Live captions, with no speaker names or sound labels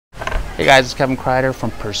Hey guys, it's Kevin Kreider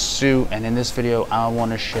from Pursue, and in this video I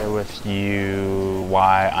want to share with you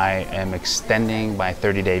why I am extending my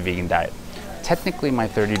 30-day vegan diet. Technically my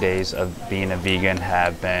 30 days of being a vegan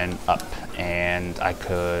have been up, and I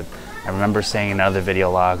remember saying in other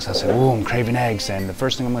video logs, I said, "Ooh, I'm craving eggs," and the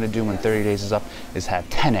first thing I'm going to do when 30 days is up is have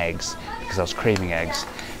 10 eggs because I was craving eggs.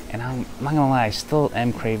 And I'm not gonna lie, I still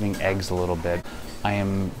am craving eggs a little bit. I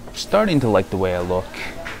am starting to like the way I look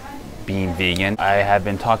being vegan. I have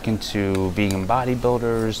been talking to vegan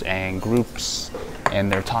bodybuilders and groups,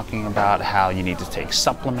 and they're talking about how you need to take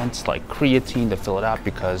supplements like creatine to fill it out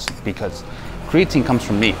because creatine comes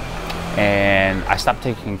from meat. And I stopped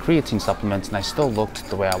taking creatine supplements and I still looked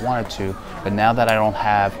the way I wanted to, but now that I don't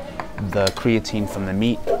have the creatine from the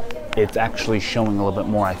meat, it's actually showing a little bit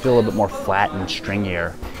more. I feel a little bit more flat and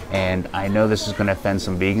stringier, and I know this is going to offend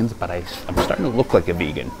some vegans, but I'm starting to look like a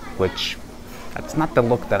vegan, which that's not the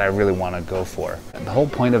look that I really want to go for. The whole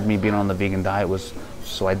point of me being on the vegan diet was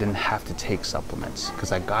so I didn't have to take supplements,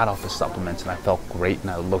 because I got off the supplements and I felt great and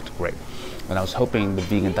I looked great. And I was hoping the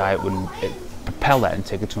vegan diet would propel that and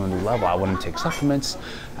take it to a new level. I wouldn't take supplements,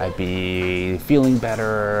 I'd be feeling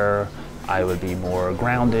better, I would be more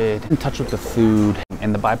grounded, in touch with the food,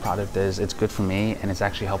 and the byproduct is it's good for me and it's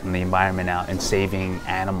actually helping the environment out and saving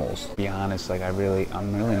animals. To be honest, like I'm really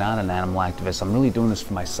not an animal activist. I'm really doing this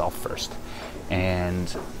for myself first,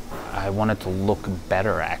 and I wanted to look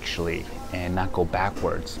better actually and not go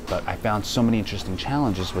backwards. But I found so many interesting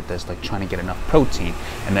challenges with this, like trying to get enough protein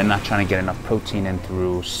and then not trying to get enough protein in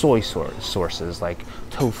through soy sources like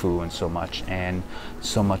tofu and so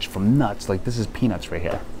much from nuts. Like this is peanuts right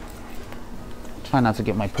here. Try not to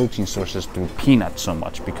get my protein sources through peanuts so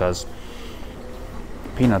much, because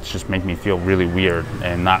peanuts just make me feel really weird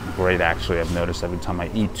and not great actually. I've noticed every time I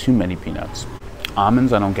eat too many peanuts.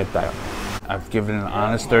 Almonds, I don't get that. I've given it an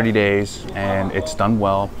honest 30 days and it's done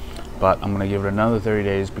well, but I'm gonna give it another 30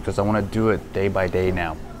 days because I wanna do it day by day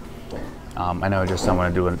now. I know I just don't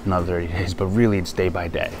wanna do it another 30 days, but really it's day by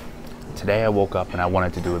day. Today I woke up and I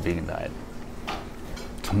wanted to do a vegan diet.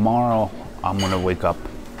 Tomorrow I'm gonna wake up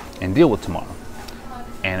and deal with tomorrow.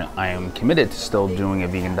 And I am committed to still doing a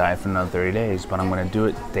vegan diet for another 30 days, but I'm gonna do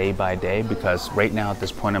it day by day, because right now at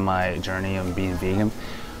this point in my journey of being vegan,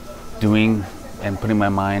 doing and putting my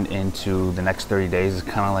mind into the next 30 days is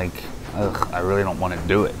kind of like, ugh, I really don't want to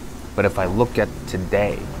do it. But if I look at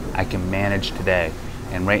today, I can manage today.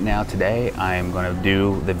 And right now, today, I am going to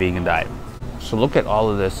do the vegan diet. So look at all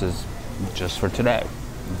of this as just for today.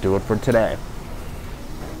 Do it for today.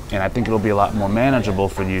 And I think it'll be a lot more manageable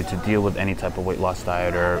for you to deal with any type of weight loss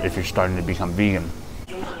diet, or if you're starting to become vegan.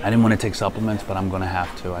 I didn't want to take supplements, but I'm going to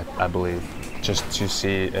have to, I believe, just to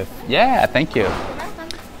see if, yeah, thank you.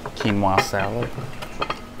 Quinoa salad.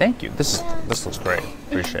 Thank you. This looks great.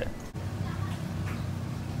 Appreciate it.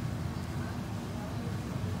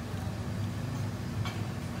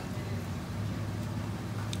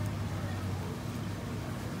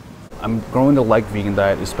 I'm growing to like vegan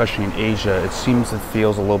diet, especially in Asia. It seems it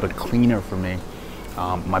feels a little bit cleaner for me.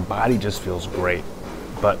 My body just feels great.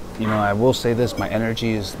 But you know, I will say this: my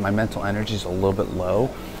mental energy is a little bit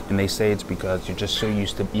low, and they say it's because you're just so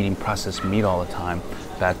used to eating processed meat all the time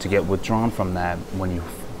that to get withdrawn from that when you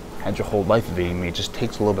had your whole life of eating meat, it just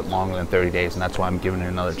takes a little bit longer than 30 days, and that's why I'm giving it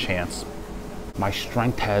another chance. My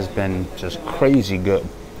strength has been just crazy good,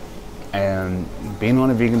 and being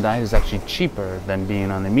on a vegan diet is actually cheaper than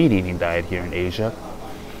being on the meat eating diet here in Asia.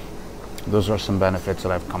 Those are some benefits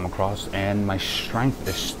that I've come across, and my strength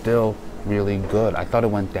is still really good. I thought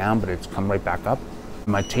it went down, but it's come right back up.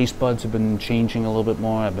 My taste buds have been changing a little bit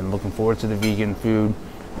more. I've been looking forward to the vegan food.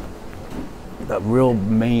 The real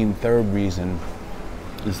main third reason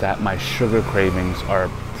is that my sugar cravings are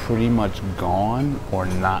pretty much gone or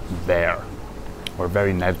not there, or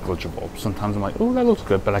very negligible. Sometimes I'm like, oh, that looks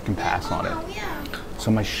good, but I can pass on it.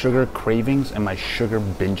 So my sugar cravings and my sugar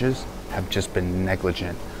binges have just been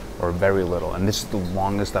negligent or very little. And this is the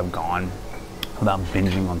longest I've gone without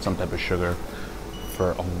binging on some type of sugar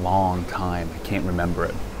for a long time. I can't remember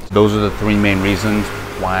it. Those are the three main reasons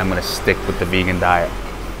why I'm gonna stick with the vegan diet.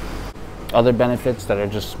 Other benefits that are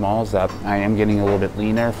just small is that I am getting a little bit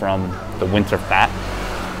leaner from the winter fat.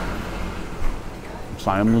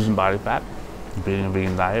 So I am losing body fat, being a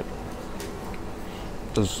vegan diet.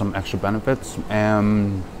 Those are some extra benefits,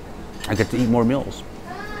 and I get to eat more meals.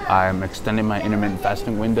 I'm extending my intermittent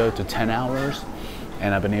fasting window to 10 hours,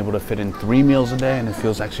 and I've been able to fit in 3 meals a day, and it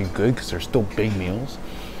feels actually good because they're still big meals.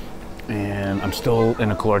 And I'm still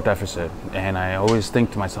in a caloric deficit, and I always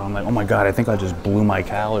think to myself, I'm like, oh my god, I think I just blew my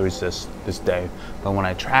calories this day. But when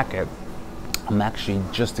I track it, I'm actually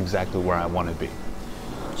just exactly where I want to be.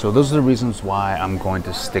 So those are the reasons why I'm going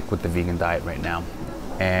to stick with the vegan diet right now.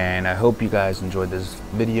 And I hope you guys enjoyed this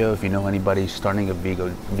video. If you know anybody starting a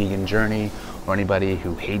vegan journey, or anybody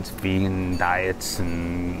who hates vegan diets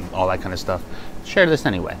and all that kind of stuff, share this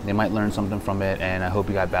anyway. They might learn something from it, and I hope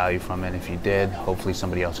you got value from it. If you did, hopefully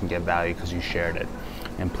somebody else can get value because you shared it.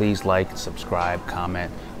 And please like, subscribe,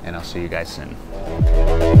 comment, and I'll see you guys soon.